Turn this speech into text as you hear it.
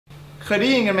เคยไ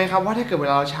ด้ยินกันไหมครับว่าถ้าเกิดเว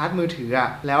ลาเราชาร์จมือถือ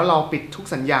แล้วเราปิดทุก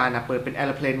สัญญาณเปิดเป็น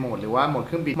Airplane Mode หรือว่าโหมดเ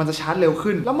ครื่องบินมันจะชาร์จเร็ว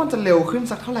ขึ้นแล้วมันจะเร็วขึ้น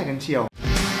สักเท่าไหร่กันเชียว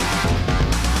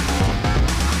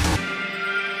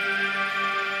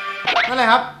นั่นแหล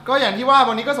ะครับก็อย่างที่ว่า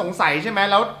วันนี้ก็สงสัยใช่ไหม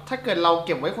แล้วถ้าเกิดเราเ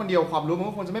ก็บไว้คนเดียวความรู้มัน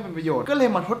ก็คงจะไม่เป็นประโยชน์ก็เลย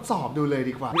มาทดสอบดูเลย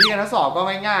ดีกว่าวิธีการทดสอบก็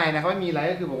ง่ายๆนะครับไม่มีอะไร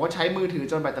ก็คือบอกว่าใช้มือถือ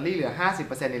จนแบตเตอรี่เหลือ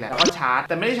 50% นี่แหละแล้วก็ชาร์จแ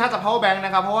ต่ไม่ได้ชาร์จจาก power bank น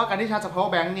ะครับเพราะว่าการที่ชาร์จจาก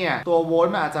power bank เนี่ยตัวโวล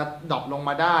ต์มันอาจจะดรอปลงม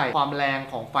าได้ความแรง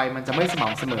ของไฟมันจะไม่สม่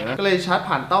ำเสมอก็เลยชาร์จ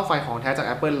ผ่านเต้าไฟของแท้จาก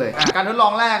Apple เลยการทดลอ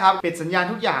งแรกครับปิดสัญญาณ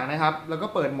ทุกอย่างนะครับแล้วก็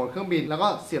เปิดโหมดเครื่องบินแล้วก็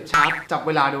เสียบชาร์จจับเ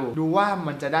วลาดูว่า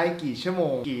มันจะได้กี่ชั่วโม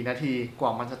งกี่นาทีกว่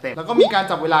ามันจะเต็มแล้วก็มีการ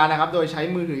จับเวลานะครับโดยใช้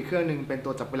มือถือเครื่องนึงเป็น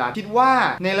ตัวจับเวลาคิดว่า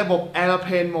ในระบบ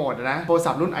Airplane Mode นะโทรศั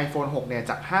พท์รุ่น iPhone 6 เนี่ย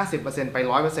จาก 50% ไป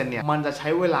 100% เนี่ยมันจะใช้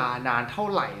เวลานานเท่า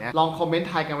ไหร่นะลองคอมเมนต์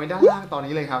ทายกันไว้ด้านล่างตอน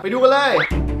นี้เลยครับไปดูกันเลย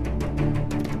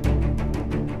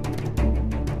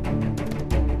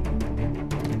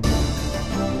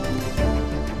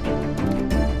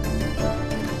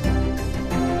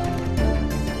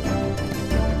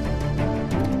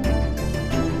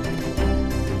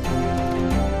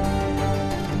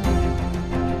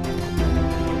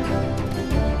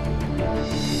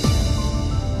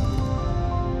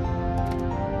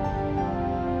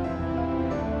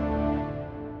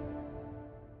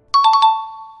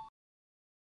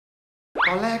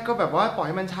ตอนแรกก็แบบว่าปล่อยใ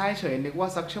ห้มันใช้เฉยนึกว่า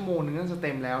สักชั่วโมงนึงน่าจะเ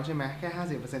ต็มแล้วใช่ไหมแค่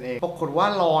 50% เองปรากฏว่า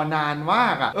รอนานมา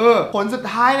กผลสุด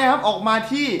ท้ายนะครับออกมา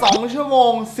ที่2ชั่วโม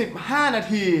ง15นา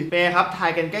ทีเป็นครับทา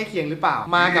ยกันใกล้เคียงหรือเปล่า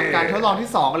มากับการทดลองที่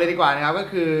2กันเลยดีกว่านะครับก็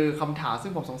คือคำถามซึ่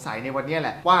งผมสงสัยในวันนี้แห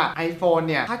ละว่า iPhone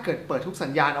เนี่ยถ้าเกิดเปิดทุกสั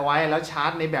ญญาณเอาไว้แล้วชาร์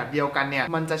จในแบบเดียวกันเนี่ย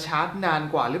มันจะชาร์จนาน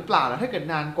กว่าหรือเปล่าแล้วถ้าเกิด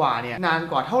นานกว่าเนี่ยนาน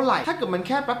กว่าเท่าไหร่ถ้าเกิดมันแ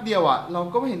ค่แป๊บเดียวเรา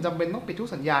ก็ไม่เห็นจำเป็นต้องปิดทุก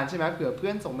สัญญาณใช่ไหมเผื่อเพื่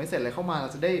อนส่งเมสเสจอะไรเข้ามาเรา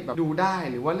จะได้แบบดูได้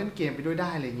หรือว่าเล่นเกมไปด้วยไ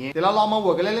ด้อะไรอย่างเงี้ยเดี๋ยวเราลองมาโห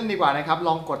วตกันเล่นๆดีกว่านะครับล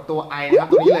องกดตัว i นะครับ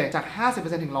ตัวนี้เลยจาก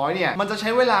 50% ถึง 100 เนี่ยมันจะใช้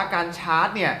เวลาการชาร์จ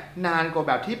เนี่ยนานกว่าแ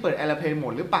บบที่เปิด Airplane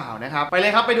Mode หรือเปล่านะครับไปเล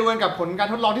ยครับไปดูกันกับผลการ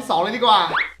ทดลองที่2เลยดีกว่า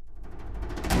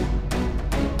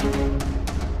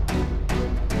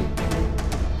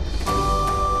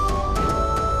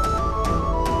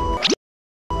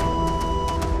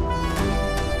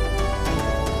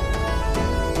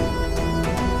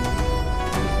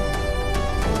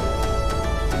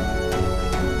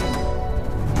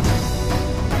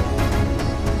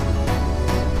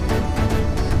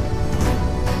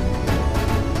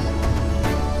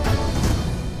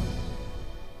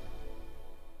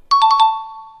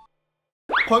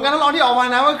ผลการทดลองที่ออกมา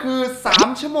นะก็คือ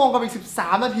3ชั่วโมงกับอีก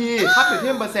13นาทีถ้าเปรียบเที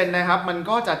ยบเปอร์เซ็นต์นะครับมัน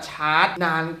ก็จะชาร์จน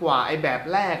านกว่าไอแบบ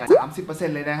แรก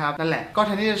30% เลยนะครับนั่นแหละก็แท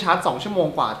นที่จะชาร์จ2ชั่วโมง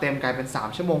กว่าเต็มกลายเป็น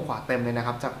3ชั่วโมงกว่าเต็มเลยนะค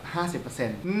รับจาก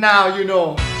 50% now you know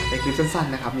ในคลิปสั้น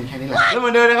ๆนะครับมีแค่นี้แหละแล้วเหมื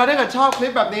อนเดิมนะครับถ้าเกิดชอบคลิ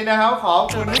ปแบบนี้นะครับขอ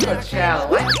คุณที่กดแชร์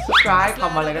ไลค์ subscribe ท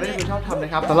ำอะไรก็ได้ที่คุณชอบทำน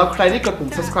ะครับสำหรับใครที่กดปุ่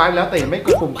ม subscribe แล้วแต่ยังไม่ก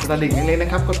ดปุ่มกระดิ่งเล็กๆน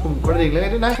ะครับกดปุ่มกระดิ่งเล็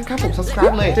กๆด้วยนะข้างๆปุ่ม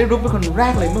subscribe เลยจะได้รู้เป็นคนแร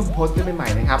กเลยเมื่อผมโพสต์คลิปใหม่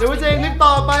ๆนะครับเดี๋ยวไว้เจอกันคลิป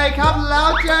ต่อไปครับแล้ว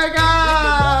เจอกัน